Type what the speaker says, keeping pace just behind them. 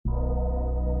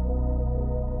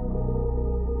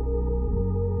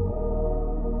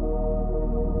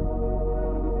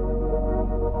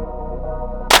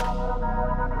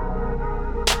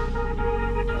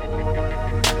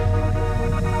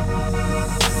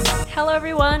Hello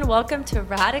everyone, welcome to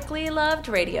Radically Loved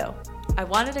Radio. I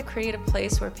wanted to create a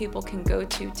place where people can go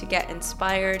to get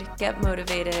inspired, get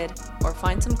motivated, or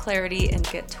find some clarity and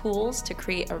get tools to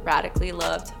create a radically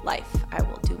loved life. I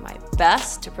will do my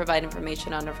best to provide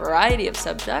information on a variety of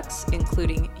subjects,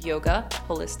 including yoga,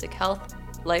 holistic health,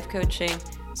 life coaching,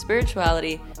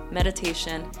 spirituality,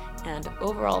 meditation, and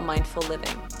overall mindful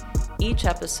living. Each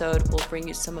episode will bring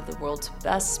you some of the world's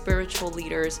best spiritual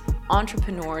leaders,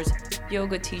 entrepreneurs,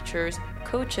 yoga teachers,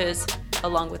 coaches,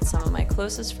 along with some of my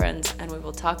closest friends, and we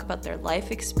will talk about their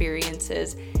life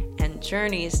experiences and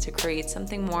journeys to create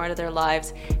something more out of their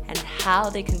lives and how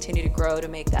they continue to grow to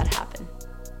make that happen.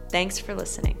 Thanks for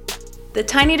listening. The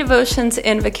Tiny Devotions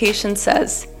Invocation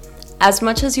says, as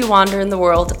much as you wander in the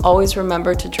world, always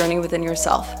remember to journey within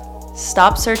yourself.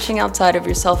 Stop searching outside of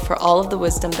yourself for all of the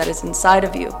wisdom that is inside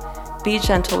of you. Be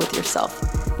gentle with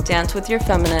yourself. Dance with your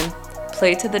feminine.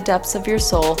 Play to the depths of your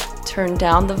soul. Turn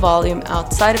down the volume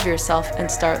outside of yourself and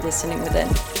start listening within.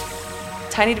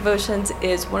 Tiny Devotions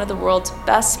is one of the world's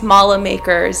best mala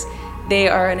makers. They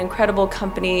are an incredible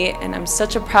company, and I'm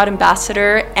such a proud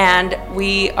ambassador, and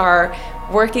we are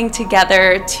working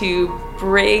together to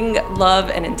bring love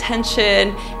and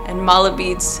intention and mala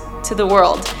beads to the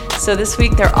world. So this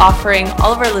week they're offering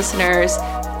all of our listeners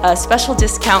a special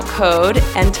discount code.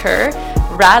 Enter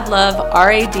RADLOVE,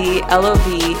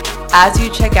 RADLOV, as you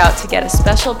check out to get a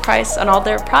special price on all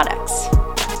their products.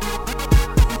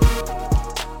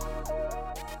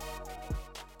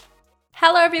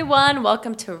 Hello everyone,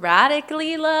 welcome to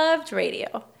Radically Loved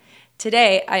Radio.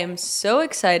 Today I am so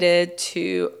excited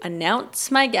to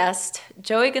announce my guest.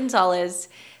 Joey Gonzalez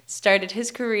started his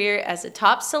career as a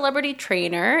top celebrity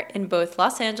trainer in both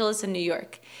Los Angeles and New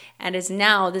York, and is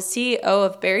now the CEO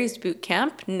of Barry's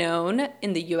Bootcamp, known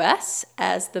in the US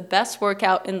as the best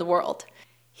workout in the world.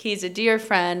 He's a dear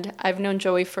friend. I've known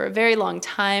Joey for a very long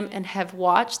time and have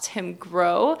watched him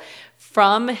grow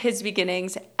from his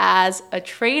beginnings as a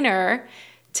trainer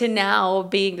to now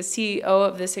being the CEO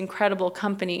of this incredible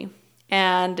company.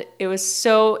 And it was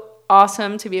so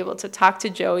awesome to be able to talk to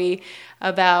Joey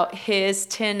about his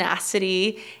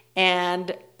tenacity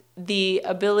and the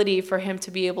ability for him to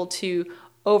be able to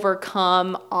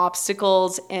overcome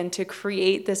obstacles and to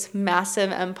create this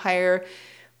massive empire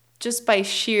just by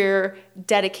sheer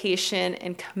dedication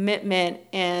and commitment.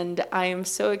 And I am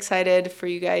so excited for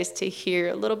you guys to hear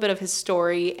a little bit of his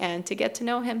story and to get to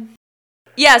know him.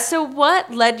 Yeah, so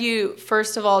what led you,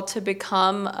 first of all, to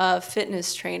become a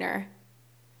fitness trainer?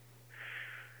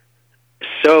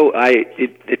 So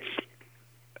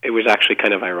it was actually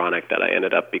kind of ironic that I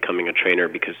ended up becoming a trainer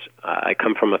because I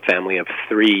come from a family of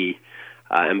three,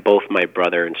 and both my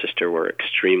brother and sister were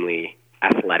extremely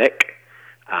athletic,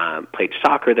 played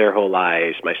soccer their whole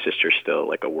lives. My sister's still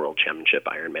like a world championship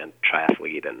Ironman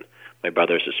triathlete, and my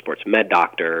brother's a sports med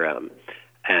doctor.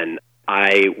 And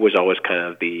I was always kind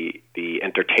of the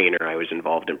entertainer. I was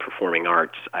involved in performing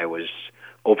arts. I was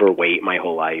overweight my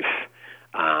whole life.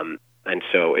 And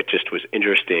so it just was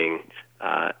interesting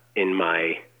in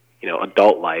my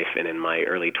adult life and in my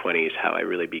early 20s how I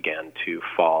really began to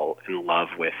fall in love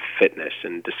with fitness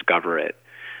and discover it.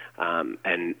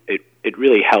 And it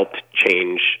really helped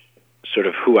change sort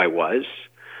of who I was.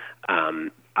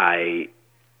 I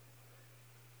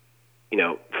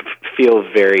feel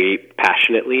very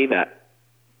passionately that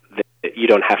you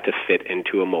don't have to fit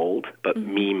into a mold, but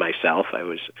me, myself, I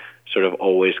was sort of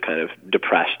always kind of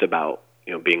depressed about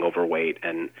being overweight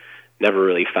and never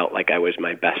really felt like I was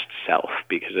my best self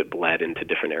because it bled into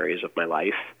different areas of my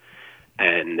life.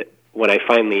 And when I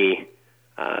finally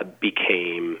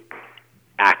became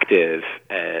active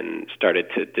and started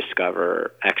to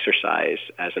discover exercise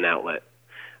as an outlet,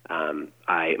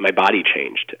 my body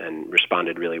changed and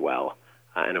responded really well.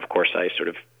 And of course, I sort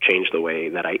of changed the way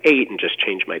that I ate and just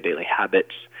changed my daily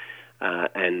habits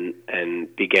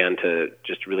and began to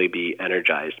just really be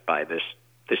energized by this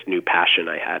new passion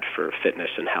I had for fitness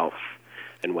and health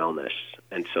and wellness.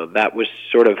 And so that was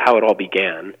sort of how it all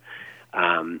began.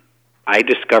 I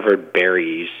discovered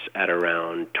Barry's at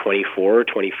around 24 or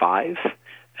 25,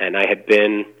 and I had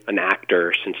been an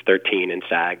actor since 13 in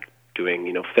SAG,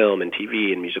 doing film and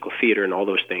TV and musical theater and all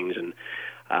those things. And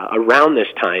around this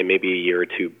time, maybe a year or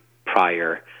two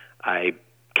prior, I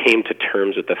came to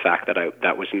terms with the fact that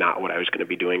that was not what I was going to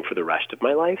be doing for the rest of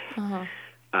my life.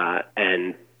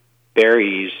 And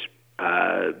Barry's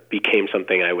became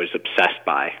something I was obsessed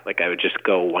by. Like I would just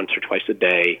go once or twice a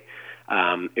day.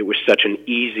 It was such an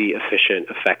easy, efficient,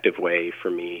 effective way for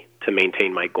me to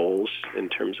maintain my goals in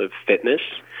terms of fitness.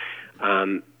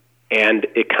 And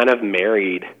it kind of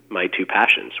married my two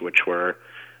passions, which were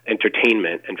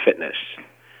entertainment and fitness.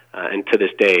 And to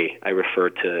this day, I refer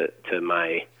to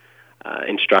my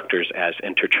instructors as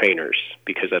entertainers,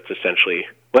 because that's essentially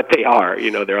what they are.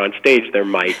 They're on stage, they're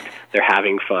mic'd, they're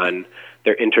having fun,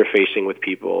 they're interfacing with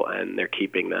people, and they're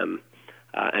keeping them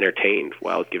entertained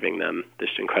while giving them this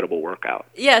incredible workout.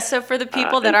 Yeah, so for the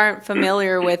people that aren't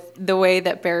familiar with the way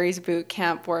that Barry's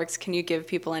Bootcamp works, can you give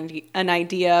people an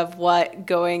idea of what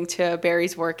going to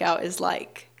Barry's workout is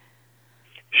like?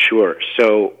 Sure.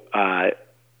 So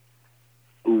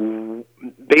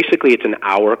basically it's an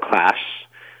hour class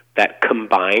that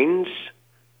combines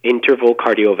interval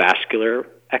cardiovascular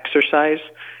exercise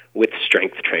with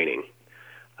strength training.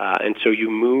 And so you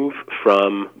move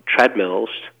from treadmills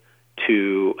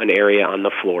to an area on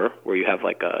the floor where you have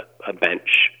like a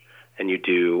bench, and you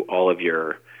do all of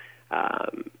your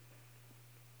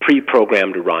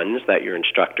pre-programmed runs that your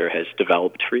instructor has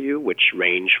developed for you, which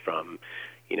range from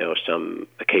some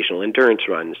occasional endurance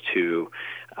runs to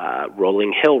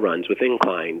rolling hill runs with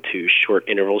incline to short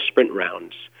interval sprint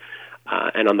rounds.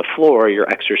 And on the floor, you're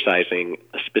exercising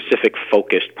a specific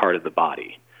focused part of the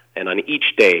body. And on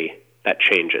each day, that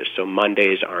changes. So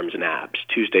Mondays, arms and abs.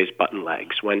 Tuesdays, butt and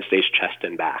legs. Wednesdays, chest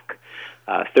and back.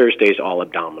 Thursdays, all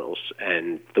abdominals.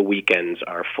 And the weekends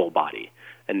are full body.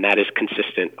 And that is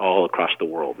consistent all across the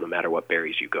world, no matter what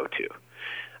Barry's you go to.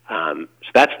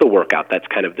 So that's the workout. That's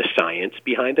kind of the science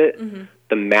behind it. Mm-hmm.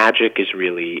 The magic is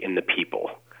really in the people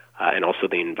and also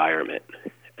the environment.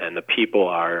 And the people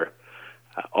are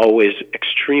always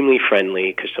extremely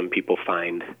friendly, because some people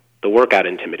find the workout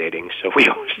intimidating. So we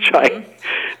always try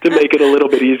to make it a little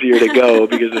bit easier to go,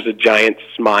 because there's a giant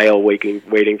smile waiting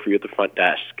for you at the front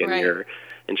desk, and your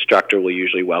instructor will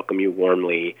usually welcome you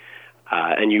warmly.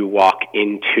 And you walk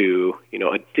into,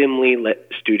 a dimly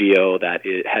lit studio that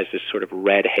has this sort of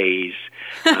red haze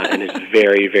and is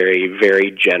very, very,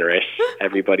 very generous.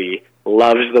 Everybody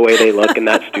loves the way they look in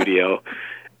that studio.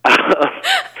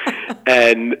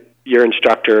 And your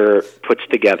instructor puts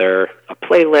together a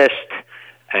playlist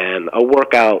and a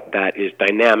workout that is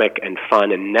dynamic and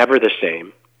fun and never the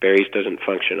same. Barry's doesn't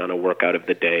function on a workout of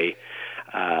the day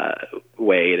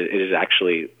way. It is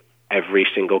actually every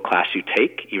single class you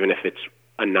take, even if it's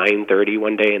a 9:30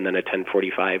 one day and then a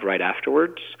 10:45 right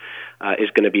afterwards,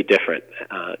 is going to be different,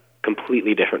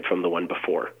 completely different from the one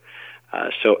before.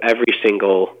 So every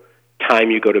single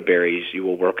time you go to Barry's, you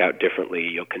will work out differently.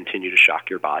 You'll continue to shock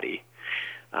your body.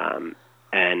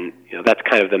 And that's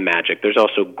kind of the magic. There's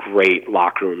also great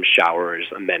locker room showers,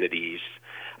 amenities.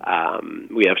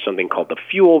 We have something called the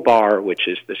Fuel Bar, which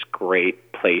is this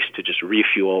great place to just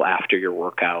refuel after your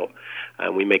workout.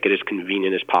 We make it as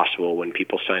convenient as possible. When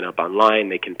people sign up online,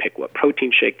 they can pick what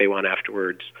protein shake they want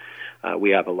afterwards. We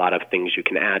have a lot of things you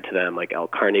can add to them, like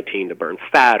L-carnitine to burn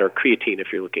fat, or creatine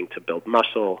if you're looking to build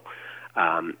muscle.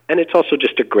 And it's also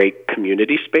just a great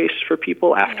community space for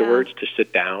people afterwards to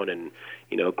sit down and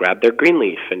grab their green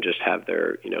leaf and just have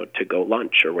their, to-go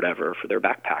lunch or whatever for their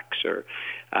backpacks, or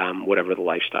whatever the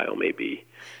lifestyle may be.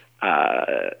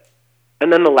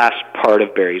 And then the last part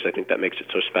of Barry's, I think that makes it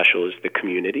so special, is the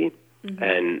community. Mm-hmm.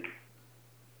 And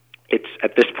it's,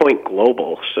 at this point,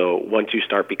 global. So once you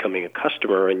start becoming a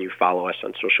customer and you follow us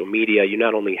on social media, you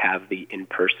not only have the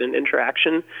in-person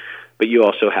interaction, but you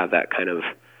also have that kind of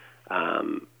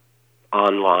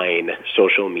online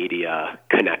social media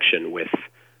connection with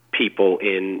people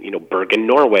in, Bergen,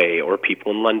 Norway, or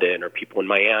people in London, or people in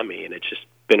Miami. And it's just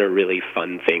been a really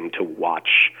fun thing to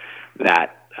watch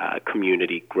that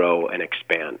community grow and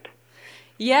expand.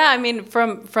 Yeah, I mean,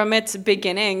 from its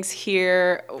beginnings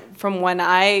here, from when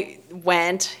I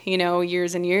went,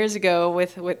 years and years ago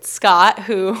with Scott,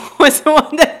 who was the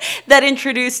one that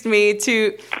introduced me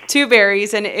to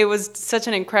Barry's, and it was such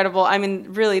an incredible, I mean,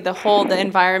 really the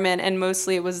environment, and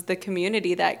mostly it was the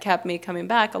community that kept me coming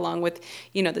back, along with,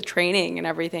 the training and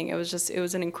everything. It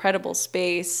was an incredible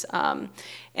space.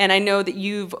 And I know that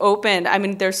you've opened, I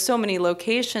mean, there's so many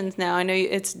locations now. I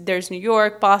know there's New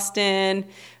York, Boston,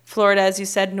 Florida, as you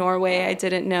said, Norway, I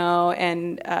didn't know,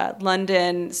 and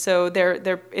London. So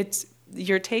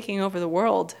you're taking over the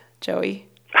world, Joey.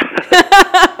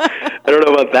 I don't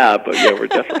know about that, but yeah, we're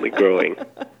definitely growing.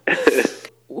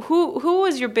 Who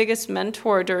was your biggest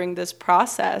mentor during this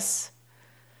process?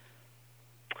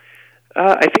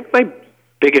 I think my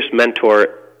biggest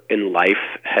mentor in life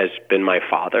has been my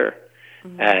father.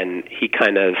 Mm-hmm. And he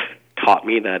kind of taught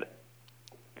me that,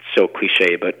 so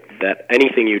cliche, but that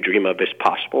anything you dream of is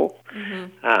possible.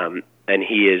 Mm-hmm. And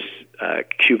he is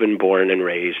Cuban born and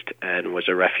raised, and was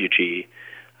a refugee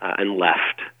and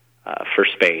left for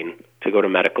Spain to go to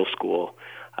medical school,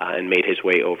 and made his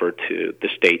way over to the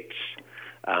States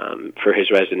for his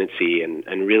residency.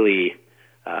 And really,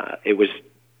 it was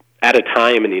at a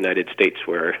time in the United States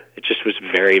where it just was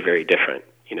very, very different.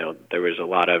 You know, there was a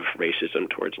lot of racism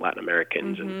towards Latin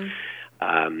Americans,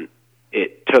 and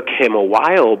it took him a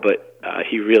while, but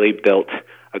he really built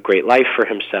a great life for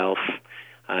himself.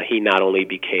 He not only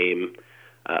became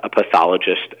a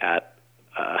pathologist at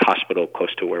a hospital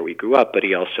close to where we grew up, but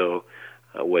he also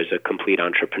was a complete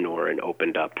entrepreneur and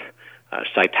opened up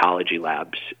cytology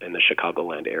labs in the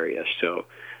Chicagoland area. So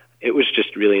it was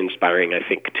just really inspiring, I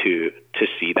think, to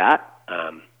see that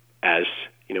as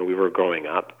you know we were growing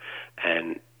up,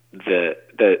 and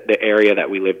the area that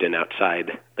we lived in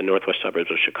outside the northwest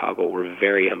suburbs of Chicago were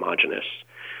very homogenous.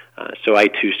 So I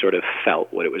too sort of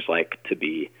felt what it was like to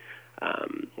be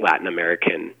Latin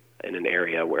American in an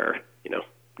area where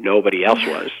nobody else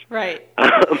was. Right.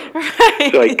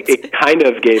 Right. So it kind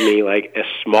of gave me like a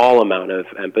small amount of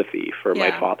empathy for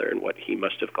my father and what he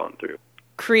must have gone through.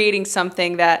 Creating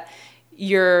something that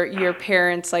your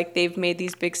parents, like, they've made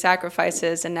these big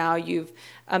sacrifices, and now you've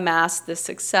amassed this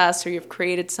success, or you've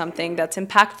created something that's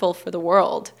impactful for the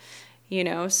world.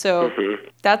 So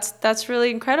that's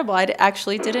really incredible. I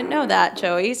actually didn't know that,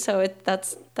 Joey. So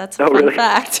that's a fun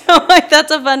fact. Like,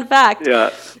 that's a fun fact.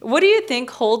 Yeah. What do you think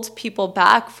holds people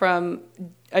back from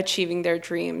achieving their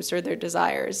dreams or their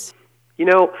desires?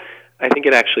 I think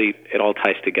it all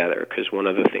ties together, because one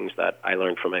of the things that I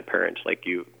learned from my parents, like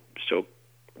you so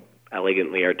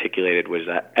elegantly articulated, was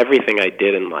that everything I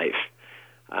did in life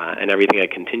and everything I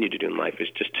continue to do in life is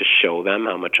just to show them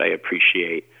how much I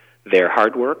appreciate their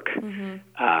hard work, and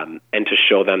to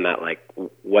show them that, like,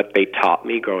 what they taught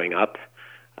me growing up,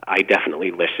 I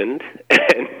definitely listened.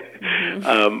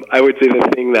 And I would say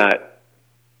the thing that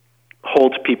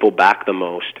holds people back the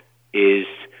most is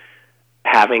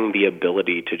having the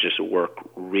ability to just work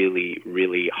really,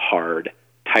 really hard,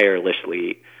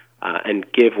 tirelessly,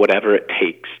 and give whatever it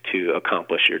takes to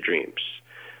accomplish your dreams.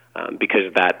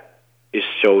 Because that is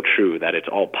so true, that it's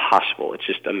all possible. It's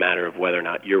just a matter of whether or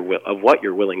not of what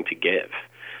you're willing to give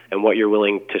and what you're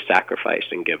willing to sacrifice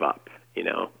and give up.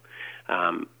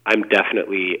 I'm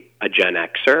definitely a Gen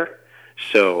Xer,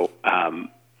 so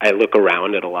I look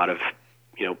around at a lot of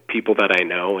people that I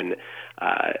know and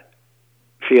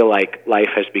feel like life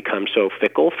has become so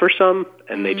fickle for some,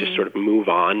 and they just sort of move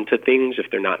on to things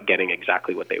if they're not getting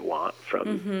exactly what they want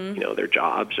from their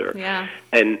jobs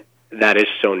and that is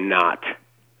so not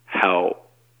how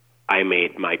I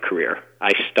made my career.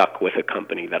 I stuck with a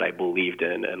company that I believed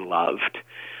in and loved,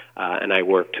 and I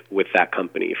worked with that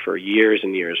company for years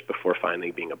and years before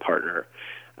finally being a partner,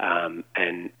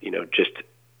 and just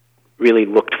really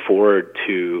looked forward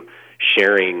to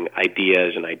sharing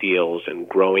ideas and ideals and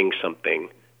growing something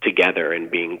together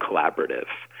and being collaborative.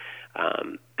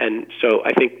 And so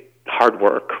I think hard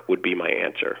work would be my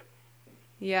answer.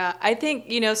 Yeah, I think,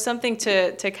 something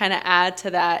to kind of add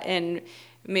to that, and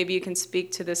maybe you can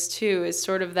speak to this too, is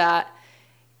sort of that,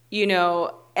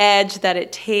 edge that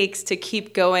it takes to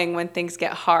keep going when things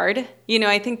get hard.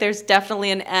 I think there's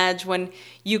definitely an edge when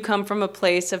you come from a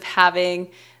place of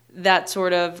having that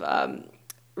sort of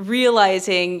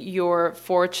realizing you're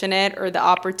fortunate, or the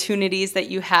opportunities that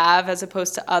you have as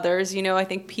opposed to others. I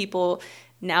think people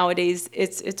nowadays,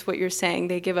 it's what you're saying,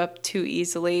 they give up too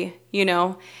easily,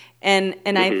 and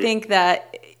I think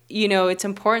that it's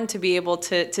important to be able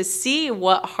to see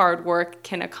what hard work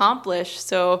can accomplish.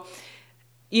 So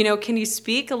can you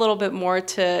speak a little bit more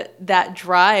to that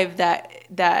drive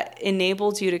that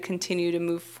enables you to continue to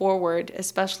move forward,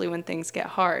 especially when things get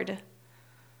hard?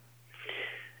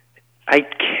 I'm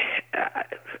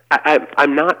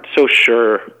not so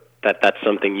sure that that's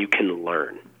something you can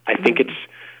learn. I think it's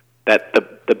that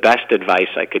the best advice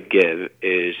I could give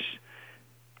is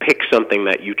pick something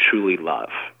that you truly love,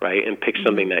 right? And pick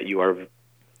something that you are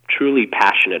truly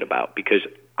passionate about. Because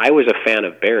I was a fan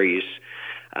of berries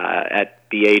at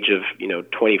the age of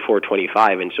 24,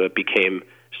 25, and so it became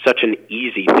such an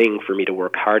easy thing for me to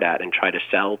work hard at and try to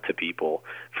sell to people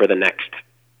for the next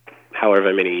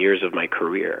however many years of my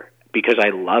career, because I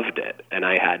loved it, and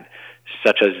I had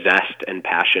such a zest and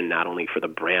passion not only for the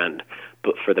brand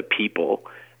but for the people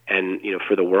and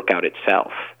for the workout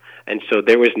itself. And so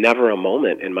there was never a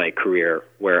moment in my career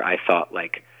where I thought,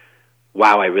 like,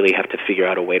 wow, I really have to figure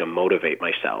out a way to motivate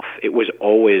myself. It was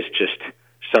always just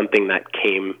something that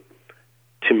came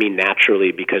to me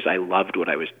naturally because I loved what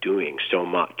I was doing so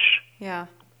much. Yeah.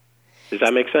 Does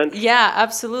that make sense? Yeah,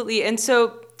 absolutely. And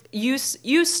so you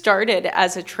started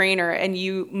as a trainer and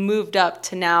you moved up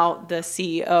to now the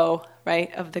CEO,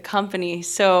 right, of the company.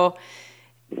 So,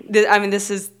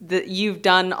 you've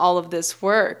done all of this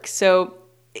work. So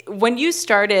when you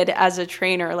started as a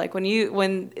trainer, like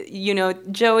when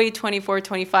Joey 24,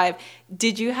 25,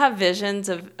 did you have visions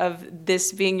of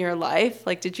this being your life?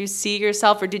 Like, did you see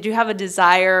yourself, or did you have a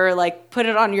desire, like put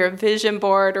it on your vision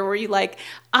board, or were you like,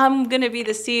 I'm going to be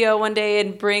the CEO one day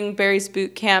and bring Barry's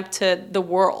Bootcamp to the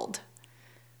world?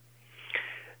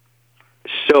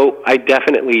 So I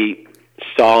definitely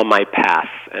saw my path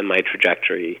and my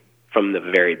trajectory from the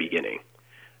very beginning.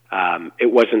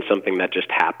 It wasn't something that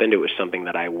just happened. It was something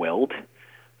that I willed.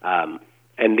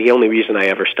 And the only reason I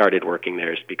ever started working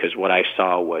there is because what I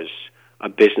saw was a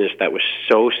business that was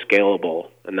so scalable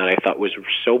and that I thought was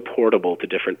so portable to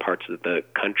different parts of the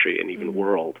country and even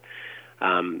world.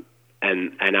 And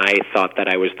I thought that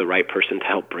I was the right person to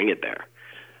help bring it there.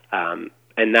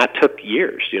 And that took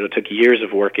years. It took years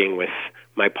of working with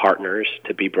my partners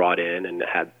to be brought in and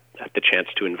had the chance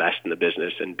to invest in the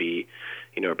business and be,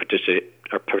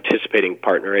 a participating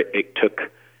partner. It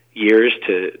took years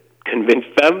to convince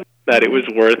them that it was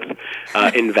worth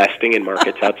investing in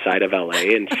markets outside of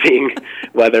LA and seeing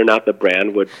whether or not the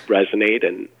brand would resonate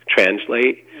and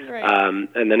translate. Right.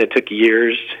 And then it took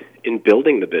years in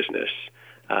building the business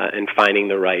and finding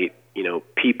the right,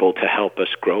 people to help us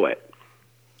grow it.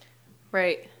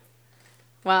 Right.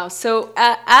 Wow. So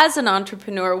as an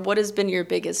entrepreneur, what has been your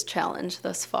biggest challenge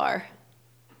thus far?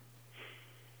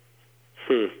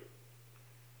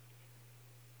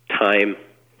 Time.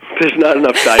 There's not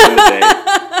enough time in the day.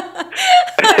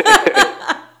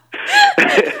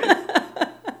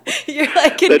 You're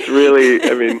like that's really,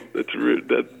 that's rude.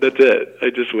 That's it. I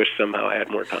just wish somehow I had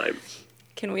more time.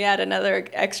 Can we add another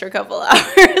extra couple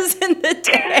hours in the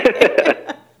day?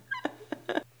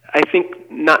 I think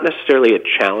not necessarily a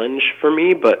challenge for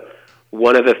me, but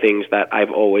one of the things that I've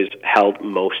always held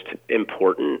most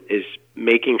important is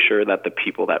making sure that the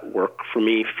people that work for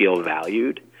me feel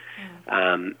valued.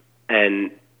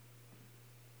 And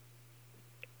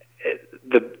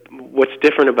what's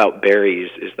different about Barry's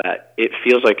is that it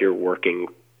feels like you're working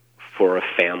for a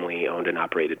family-owned and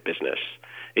operated business.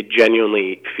 It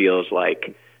genuinely feels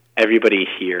like everybody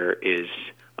here is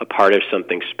a part of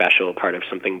something special, a part of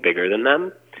something bigger than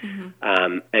them.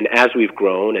 Mm-hmm. And as we've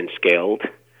grown and scaled,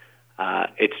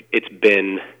 it's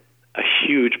been a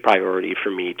huge priority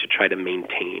for me to try to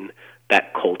maintain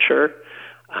that culture.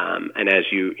 And as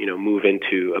you move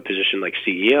into a position like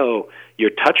CEO, your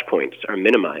touch points are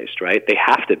minimized, right? They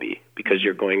have to be, because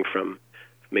you're going from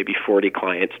maybe 40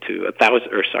 clients to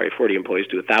 40 employees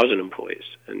to 1,000 employees,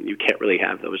 and you can't really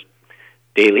have those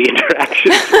daily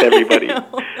interactions with everybody.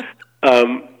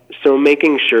 So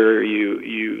making sure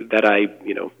that I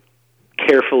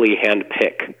carefully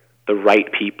handpick the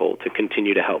right people to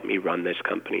continue to help me run this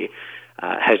company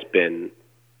has been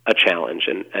a challenge,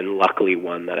 and luckily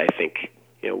one that I think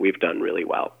we've done really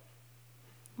well.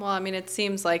 Well, it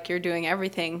seems like you're doing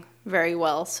everything very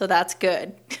well, so that's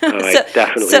good. I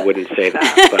definitely wouldn't say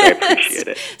that, but I appreciate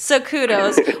it. So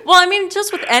kudos. Well,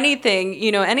 just with anything,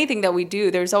 anything that we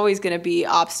do, there's always going to be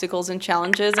obstacles and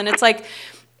challenges, and it's like,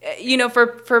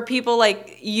 for people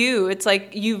like you, it's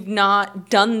like you've not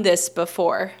done this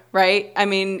before, right?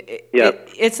 Yep.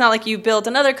 It's not like you built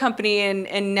another company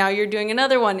and now you're doing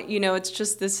another one. It's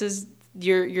just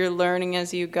you're learning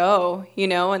as you go,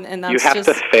 and that's you have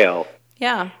to fail.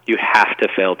 Yeah. You have to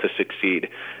fail to succeed,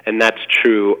 and that's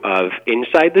true of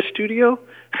inside the studio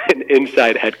and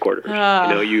inside headquarters.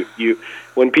 You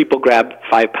when people grab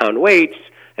 5-pound weights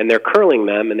and they're curling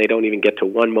them and they don't even get to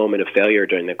one moment of failure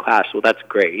during the class, well, that's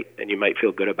great, and you might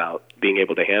feel good about being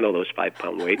able to handle those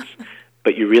 5-pound weights,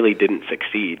 but you really didn't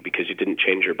succeed because you didn't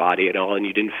change your body at all and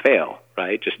you didn't fail,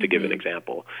 right? Just to give an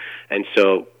example. And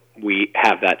so we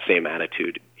have that same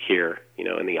attitude here,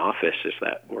 in the office, is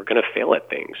that we're going to fail at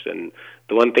things. And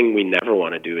the one thing we never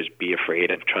want to do is be afraid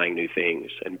of trying new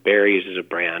things. And Barry's is a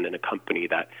brand and a company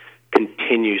that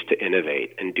continues to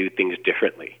innovate and do things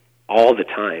differently all the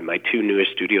time. My 2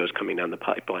 newest studios coming down the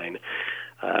pipeline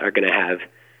are going to have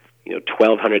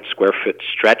 1,200 square foot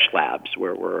stretch labs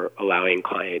where we're allowing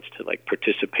clients to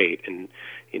participate in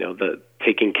the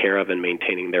taking care of and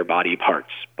maintaining their body parts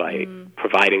by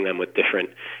providing them with different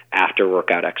after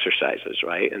workout exercises,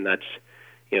 right? And that's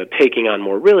taking on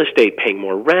more real estate, paying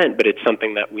more rent, but it's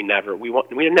something that we never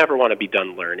want to be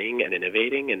done learning and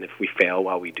innovating. And if we fail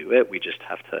while we do it, we just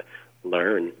have to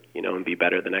learn, and be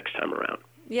better the next time around.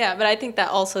 Yeah, but I think that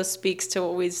also speaks to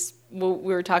what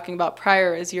we were talking about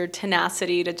prior, is your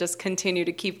tenacity to just continue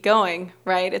to keep going,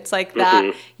 right? It's like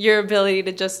that, your ability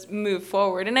to just move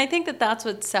forward. And I think that that's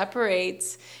what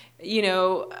separates,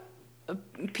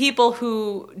 people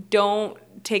who don't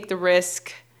take the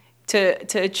risk to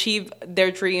achieve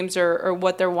their dreams or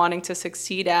what they're wanting to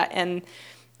succeed at. And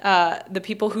the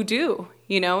people who do.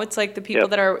 It's like the people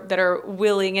that are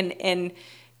willing and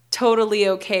totally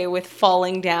okay with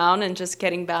falling down and just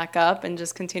getting back up and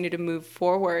just continue to move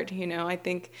forward. I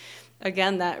think,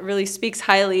 again, that really speaks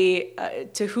highly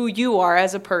to who you are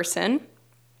as a person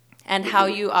and how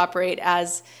you operate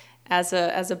as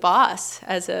a boss,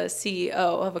 as a CEO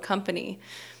of a company.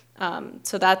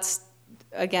 So that's,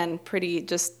 again,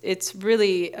 it's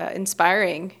really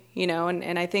inspiring,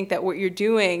 and I think that what you're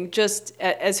doing just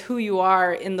as who you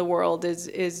are in the world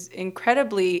is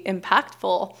incredibly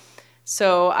impactful.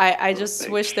 So I just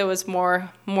wish there was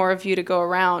more of you to go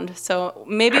around. So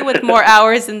maybe with more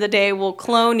hours in the day, we'll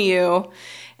clone you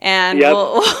and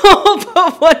we'll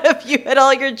put one of you at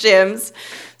all your gyms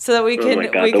so that we can. Oh my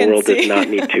God, the world does not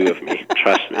need two of me.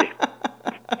 Trust me.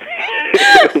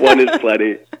 One is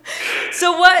plenty.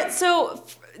 So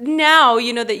now,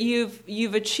 that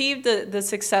you've achieved the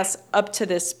success up to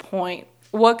this point,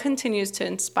 what continues to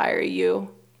inspire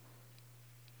you?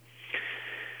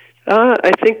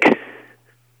 I think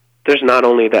there's not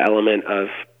only the element of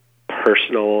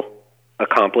personal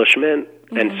accomplishment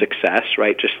and success,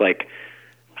 right? Just like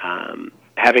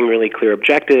having really clear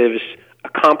objectives,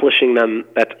 accomplishing them,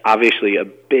 that's obviously a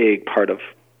big part of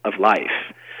life.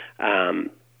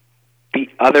 The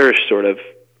other sort of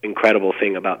incredible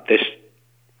thing about this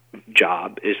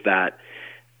job is that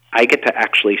I get to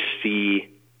actually see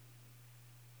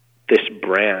this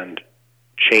brand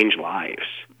change lives.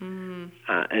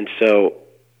 And so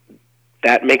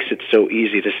that makes it so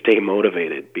easy to stay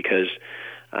motivated because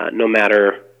no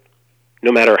matter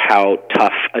how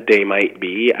tough a day might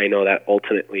be, I know that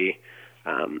ultimately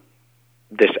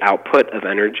this output of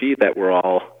energy that we're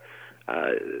all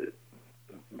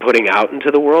putting out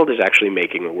into the world is actually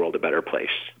making the world a better place.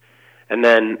 And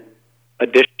then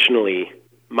additionally,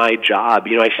 my job,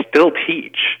 I still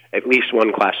teach at least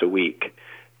one class a week.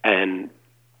 And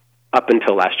up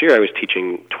until last year, I was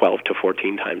teaching 12 to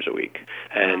 14 times a week.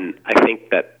 And I think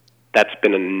that that's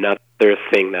been another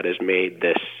thing that has made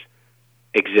this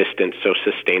existence so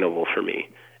sustainable for me,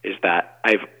 is that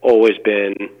I've always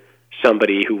been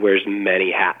somebody who wears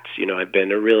many hats. I've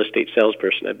been a real estate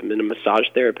salesperson. I've been a massage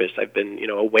therapist. I've been,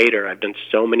 a waiter. I've done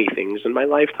so many things in my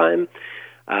lifetime.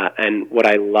 And what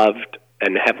I loved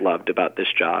and have loved about this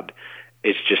job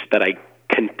is just that I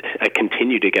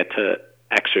continue to get to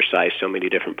exercise so many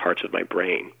different parts of my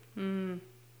brain.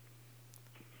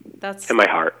 That's and my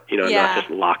heart. I'm not just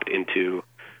locked into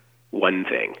one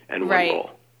thing and one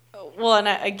goal. Well, and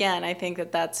I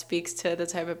think that speaks to the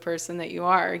type of person that you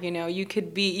are. You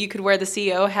could wear the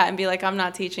CEO hat and be like, I'm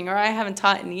not teaching, or I haven't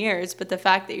taught in years, but the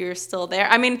fact that you're still there.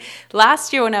 I mean,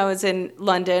 last year when I was in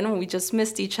London, we just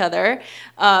missed each other,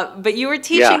 but you were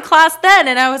teaching class then,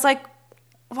 and I was like,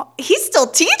 well, he's still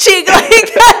teaching.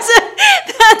 Like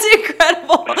that's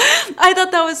incredible. I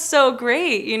thought that was so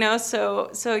great, So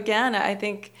again, I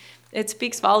think it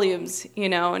speaks volumes,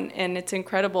 and it's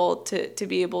incredible to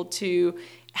be able to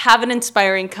have an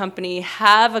inspiring company,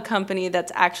 have a company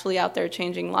that's actually out there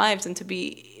changing lives, and to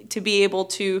be able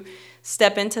to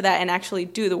step into that and actually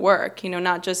do the work,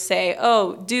 not just say,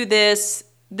 oh, do this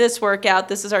workout,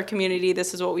 this is our community,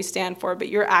 this is what we stand for, but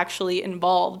you're actually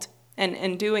involved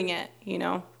and doing it,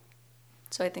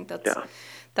 So I think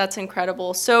that's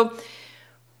incredible. So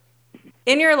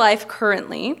in your life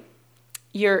currently,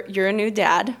 you're a new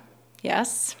dad,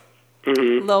 yes?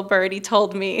 Mm-hmm. Little birdie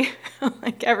told me,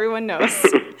 like everyone knows.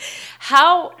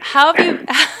 How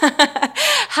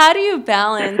do you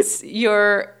balance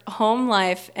your home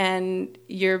life and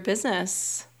your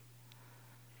business?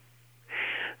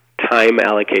 Time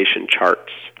allocation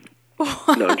charts.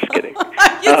 No, I'm just kidding.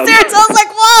 You serious? I was like,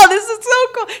 wow, this is so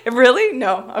cool. Really?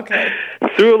 No. Okay.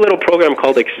 Through a little program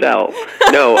called Excel.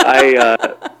 No,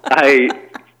 I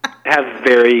have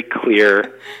very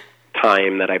clear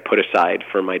time that I put aside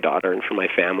for my daughter and for my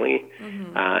family.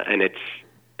 Mm-hmm. And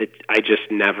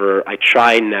I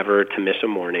try never to miss a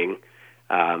morning.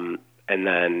 And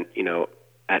then,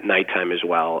 at nighttime as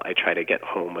well, I try to get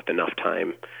home with enough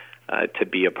time to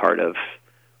be a part of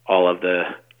all of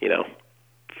the,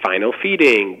 final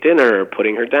feeding, dinner,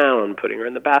 putting her down, putting her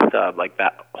in the bathtub. Like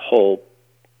that whole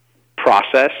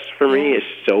process for me is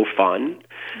so fun.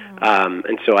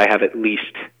 And so I have at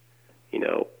least,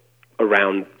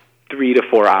 around 3 to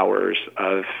 4 hours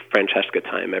of Francesca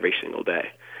time every single day.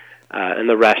 And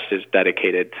the rest is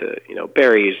dedicated to,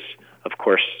 Barry's, of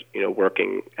course,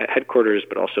 working at headquarters,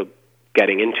 but also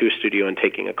getting into a studio and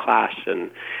taking a class.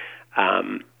 And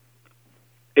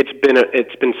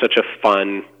it's been such a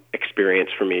fun experience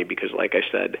for me because, like I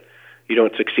said, you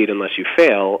don't succeed unless you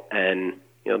fail. And,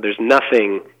 there's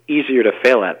nothing easier to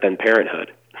fail at than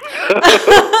parenthood.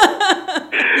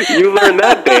 You learn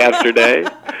that day after day.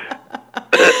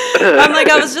 I'm like,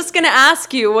 I was just going to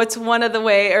ask you what's one of the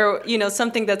way, or,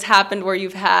 something that's happened where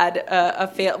you've had a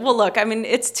fail. Well, look, I mean,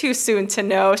 it's too soon to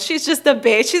know. She's just a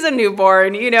babe. She's a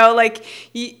newborn,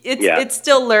 it's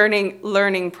still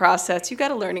learning process. You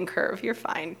got a learning curve. You're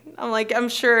fine. I'm like, I'm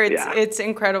sure it's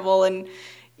incredible. And,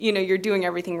 you're doing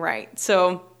everything right.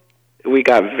 So we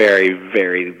got very,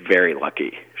 very, very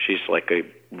lucky. She's like a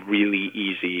really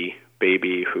easy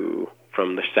baby who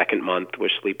from the second month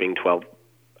was sleeping 12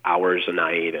 hours a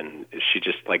night, and she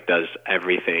just does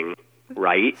everything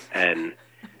right, and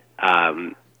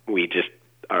we just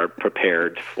are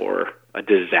prepared for a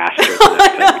disaster the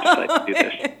next time we decide to do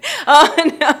this. Oh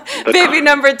no, baby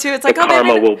number 2. It's like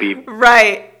karma will be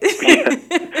right.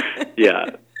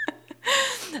 Yeah.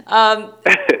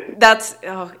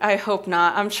 I hope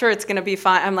not. I'm sure it's gonna be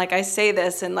fine. I'm like, I say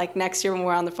this, and next year when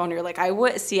we're on the phone, you're like,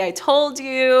 I told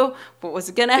you what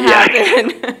was gonna happen.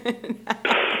 Yeah.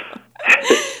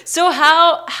 So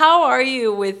how are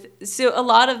you with a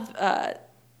lot of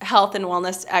health and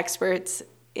wellness experts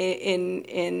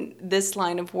in this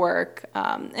line of work,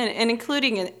 and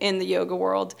including in the yoga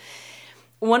world?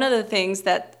 One of the things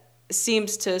that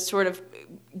seems to sort of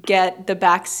get the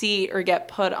back seat or get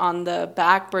put on the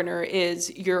back burner is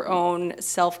your own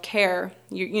self-care.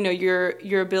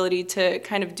 Your ability to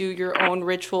kind of do your own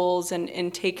rituals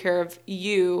and take care of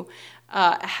you.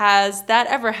 Has that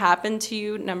ever happened to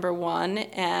you, number one?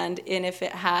 And if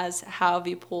it has, how have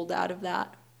you pulled out of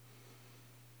that?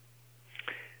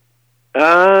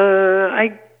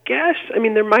 I guess,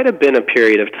 there might have been a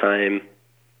period of time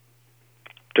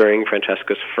during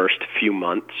Francesca's first few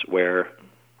months where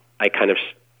I kind of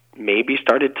maybe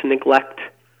started to neglect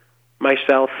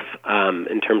myself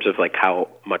in terms of how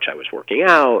much I was working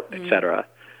out, et cetera.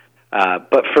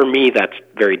 But for me, that's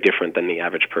very different than the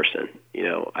average person.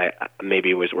 I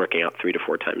maybe was working out 3 to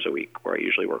 4 times a week, where I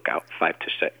usually work out 5 to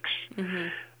 6.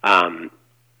 Mm-hmm.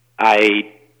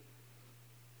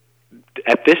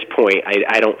 At this point,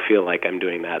 I don't feel like I'm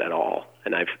doing that at all,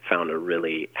 and I've found a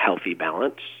really healthy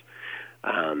balance.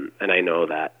 And I know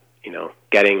that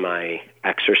getting my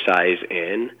exercise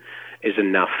in is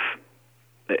enough.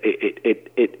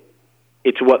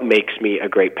 It's what makes me a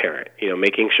great parent,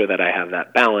 making sure that I have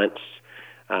that balance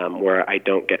where I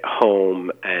don't get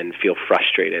home and feel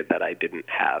frustrated that I didn't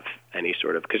have any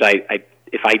sort of, because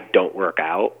if I don't work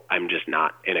out, I'm just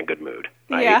not in a good mood.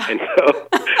 Right? Yeah. And so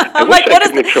I wish I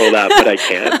could control that, but I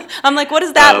can't. I'm like, what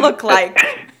does that look like?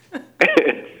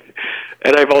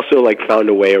 And I've also found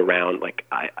a way around,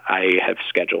 I have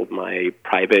scheduled my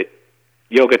private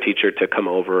yoga teacher to come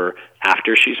over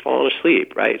after she's fallen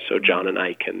asleep, right? So John and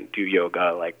I can do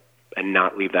yoga, and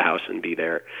not leave the house and be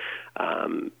there,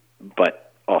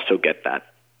 but also get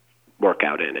that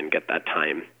workout in and get that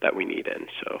time that we need in.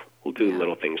 So we'll do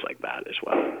little things like that as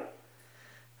well.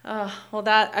 Well,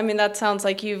 that sounds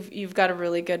like you've got a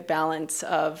really good balance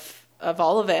of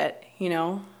all of it,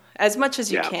 as much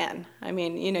as you can.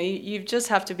 You just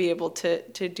have to be able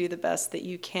to do the best that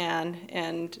you can,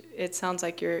 and it sounds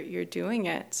like you're doing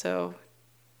it. So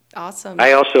awesome.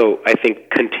 I think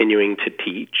continuing to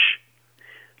teach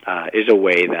is a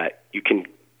way that you can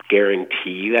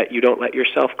guarantee that you don't let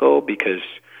yourself go, because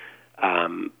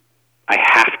I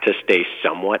have to stay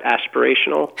somewhat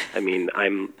aspirational.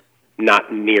 I'm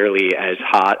not nearly as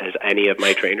hot as any of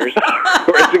my trainers are,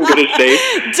 or as in good a shape.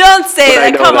 Don't say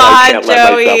that. Come on,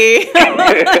 Joey.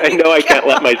 I know I can't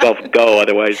let myself go,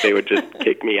 otherwise they would just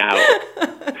kick me out.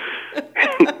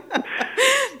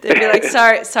 They'd be like,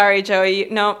 sorry, Joey.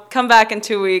 No, come back in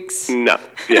 2 weeks. No,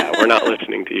 we're not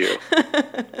listening to you.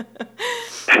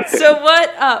 So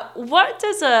what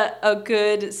does a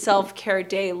good self-care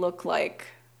day look like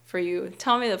for you?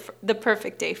 Tell me the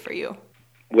perfect day for you.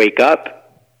 Wake up.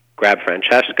 Grab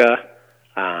Francesca,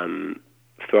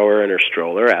 throw her in her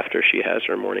stroller after she has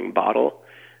her morning bottle.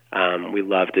 We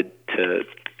love to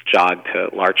jog to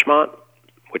Larchmont,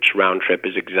 which round trip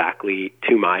is exactly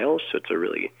 2 miles, so it's a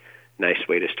really nice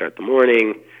way to start the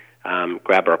morning.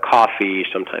 Grab her coffee.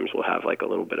 Sometimes we'll have a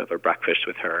little bit of a breakfast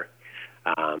with her,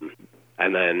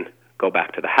 and then go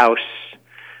back to the house.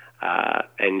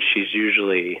 And she's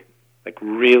usually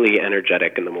really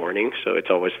energetic in the morning, so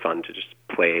it's always fun to just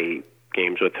play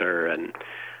games with her and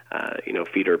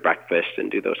feed her breakfast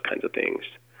and do those kinds of things.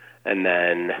 And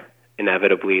then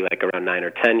inevitably around 9 or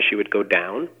 10 she would go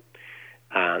down,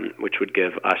 which would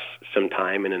give us some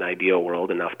time, in an ideal world,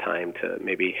 enough time to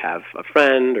maybe have a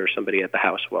friend or somebody at the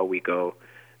house while we go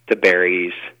to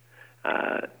Barry's.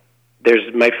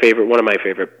 There's one of my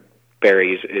favorite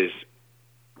Barry's is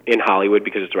in Hollywood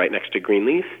because it's right next to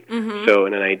Greenleaf. Mm-hmm. So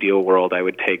in an ideal world I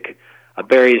would take a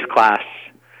Barry's class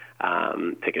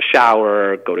take a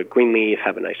shower, go to Greenleaf,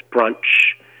 have a nice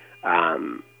brunch,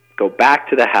 go back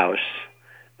to the house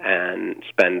and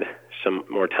spend some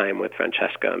more time with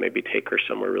Francesca, maybe take her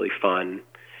somewhere really fun.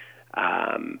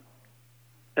 And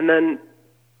then,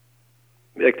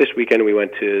 like this weekend, we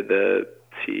went to the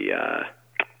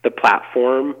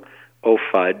Platform. Oh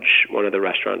Fudge, one of the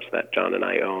restaurants that John and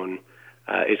I own,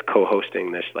 is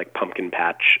co-hosting this like pumpkin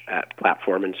patch at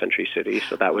Platform in Century City.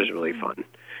 So that was really fun.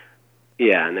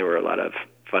 Yeah, and there were a lot of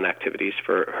fun activities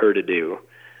for her to do.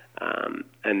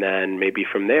 And then maybe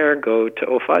from there, go to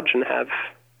Oh Fudge and have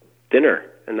dinner.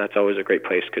 And that's always a great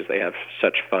place because they have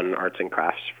such fun arts and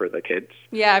crafts for the kids.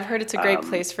 Yeah, I've heard it's a great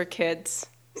place for kids.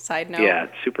 Side note. Yeah,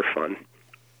 it's super fun.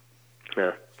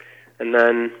 Yeah. And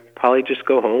then probably just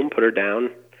go home, put her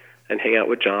down, and hang out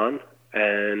with John,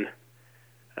 and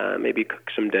maybe cook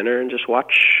some dinner and just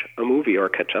watch a movie or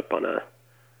catch up on a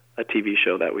TV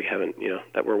show that we haven't,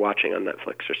 that we're watching on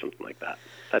Netflix or something like that.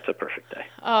 That's a perfect day.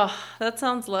 Oh, that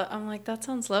sounds I'm like, that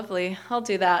sounds lovely. I'll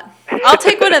do that. I'll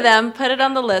take one of them. Put it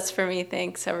on the list for me.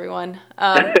 Thanks, everyone.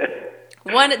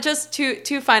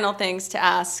 Two final things to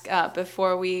ask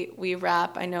before we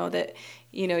wrap. I know that,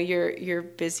 you're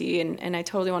busy and I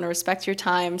totally want to respect your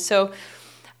time. So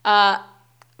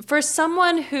for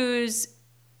someone who's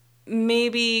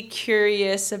maybe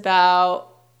curious about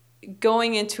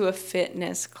going into a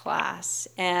fitness class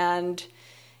and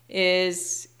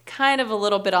is kind of a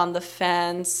little bit on the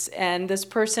fence, and this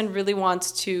person really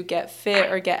wants to get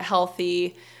fit or get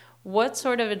healthy, what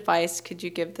sort of advice could you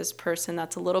give this person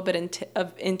that's a little bit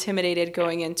intimidated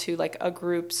going into like a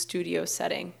group studio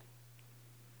setting?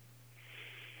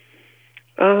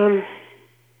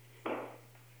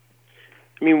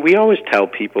 We always tell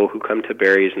people who come to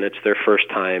Barry's and it's their first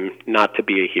time not to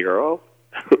be a hero.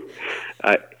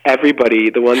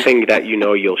 Everybody, the one thing that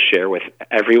you'll share with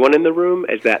everyone in the room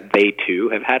is that they too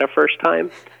have had a first time.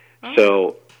 Oh.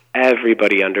 So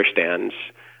everybody understands,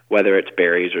 whether it's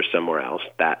Barry's or somewhere else,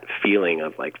 that feeling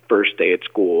of like first day at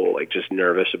school, like just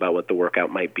nervous about what the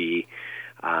workout might be.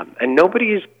 And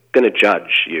nobody's going to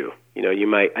judge you.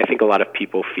 I think a lot of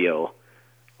people feel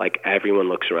like everyone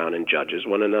looks around and judges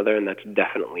one another, and that's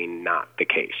definitely not the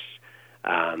case.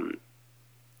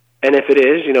 And if it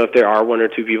is, if there are one or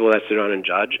two people that sit around and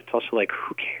judge, it's also like,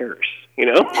 who cares?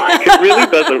 Like, it really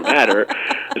doesn't matter.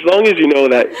 As long as you know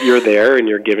that you're there and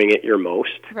you're giving it your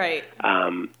most, right.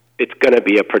 It's going to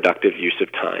be a productive use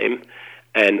of time.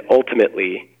 And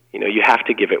ultimately, you have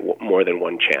to give it more than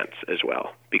one chance as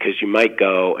well, because you might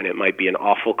go and it might be an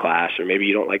awful class, or maybe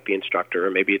you don't like the instructor,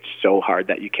 or maybe it's so hard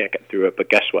that you can't get through it. But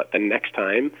guess what? The next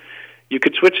time you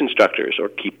could switch instructors or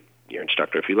keep your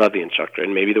instructor if you love the instructor,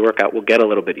 and maybe the workout will get a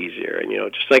little bit easier. And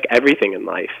just like everything in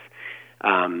life,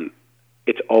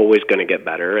 it's always going to get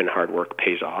better, and hard work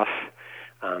pays off.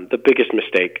 The biggest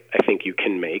mistake I think you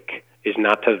can make is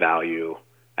not to value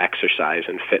exercise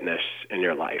and fitness in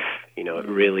your life.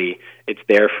 It's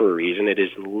there for a reason. It is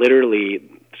literally,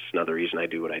 this is another reason I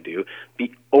do what I do, the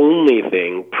only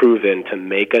thing proven to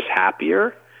make us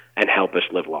happier and help us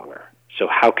live longer. So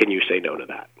how can you say no to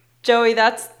that? Joey,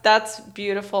 that's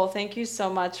beautiful. Thank you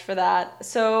so much for that.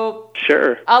 So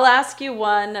sure, I'll ask you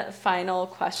one final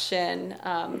question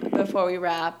before we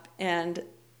wrap, and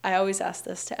I always ask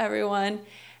this to everyone,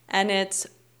 and it's,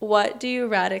 what do you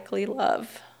radically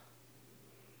love?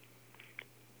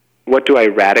 What do I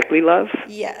radically love?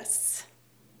 Yes.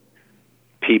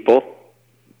 People.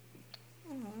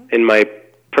 Mm-hmm. In my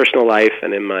personal life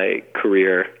and in my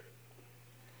career,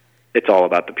 it's all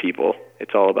about the people.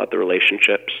 It's all about the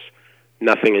relationships.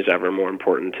 Nothing is ever more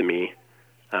important to me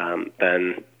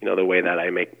than the way that I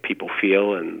make people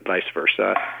feel, and vice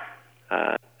versa.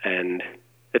 And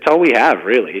it's all we have,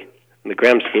 really. In the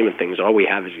grand scheme of things, all we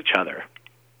have is each other.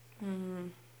 Mm.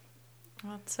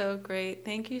 That's so great.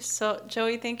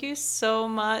 Joey, thank you so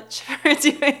much for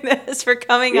doing this, for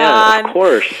coming on. Yeah, of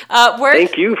course.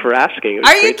 Thank you for asking. It was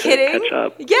Are you great kidding? To catch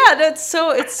up. Yeah, it's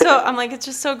so, I'm like, it's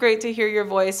just so great to hear your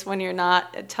voice when you're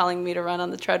not telling me to run on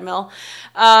the treadmill.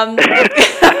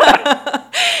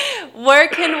 Where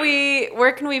can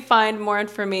we find more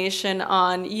information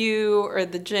on you or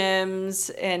the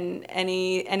gyms and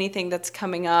anything that's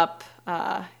coming up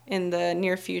in the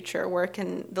near future? Where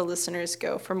can the listeners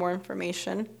go for more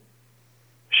information?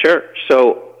 Sure.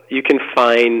 So you can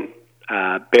find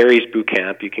Barry's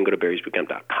Bootcamp. You can go to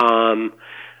barrysbootcamp.com.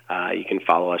 You can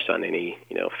follow us on any,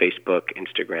 Facebook,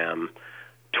 Instagram,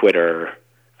 Twitter,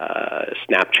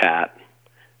 Snapchat.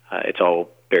 It's all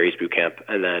Barry's Bootcamp.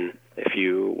 And then if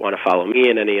you want to follow me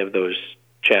in any of those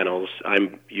channels,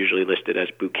 I'm usually listed as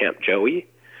Bootcamp Joey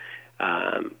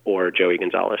or Joey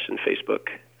Gonzalez in Facebook.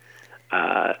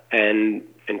 And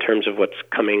in terms of what's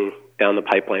coming down the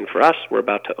pipeline for us, we're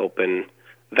about to open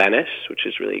Venice, which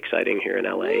is really exciting here in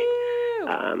LA.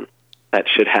 That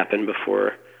should happen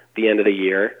before the end of the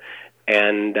year.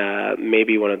 And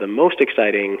maybe one of the most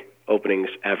exciting openings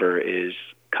ever is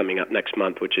coming up next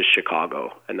month, which is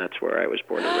Chicago, and that's where I was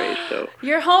born and raised. So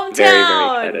your hometown. Very,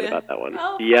 very excited about that one.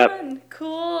 Oh, yep. Fun.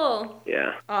 Cool.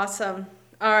 Yeah. Awesome.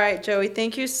 All right, Joey,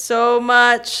 thank you so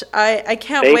much. I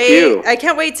can't Thank wait. you. I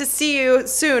can't wait to see you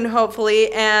soon,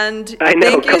 hopefully. And I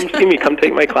know. Come see me. Come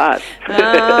take my class.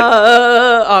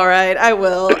 All right, I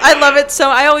will. I love it.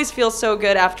 So I always feel so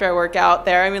good after I work out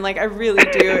there. I mean, like I really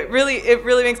do. It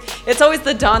really makes. It's always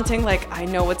the daunting. Like I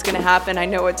know what's gonna happen. I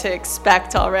know what to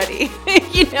expect already.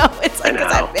 It's like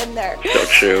because I've been there. So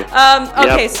true.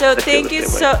 Okay, Yep, so thank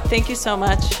you so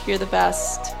much. You're the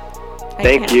best.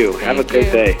 Thank you. Have a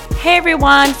good day. Hey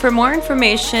everyone, for more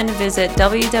information, visit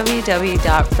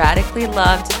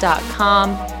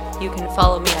www.radicallyloved.com. You can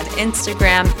follow me on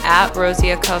Instagram at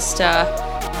Rosie Acosta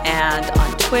and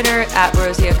on Twitter at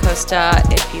Rosie Acosta.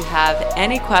 If you have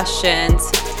any questions,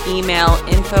 email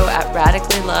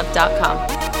info@radicallyloved.com.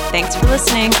 Thanks for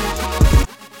listening.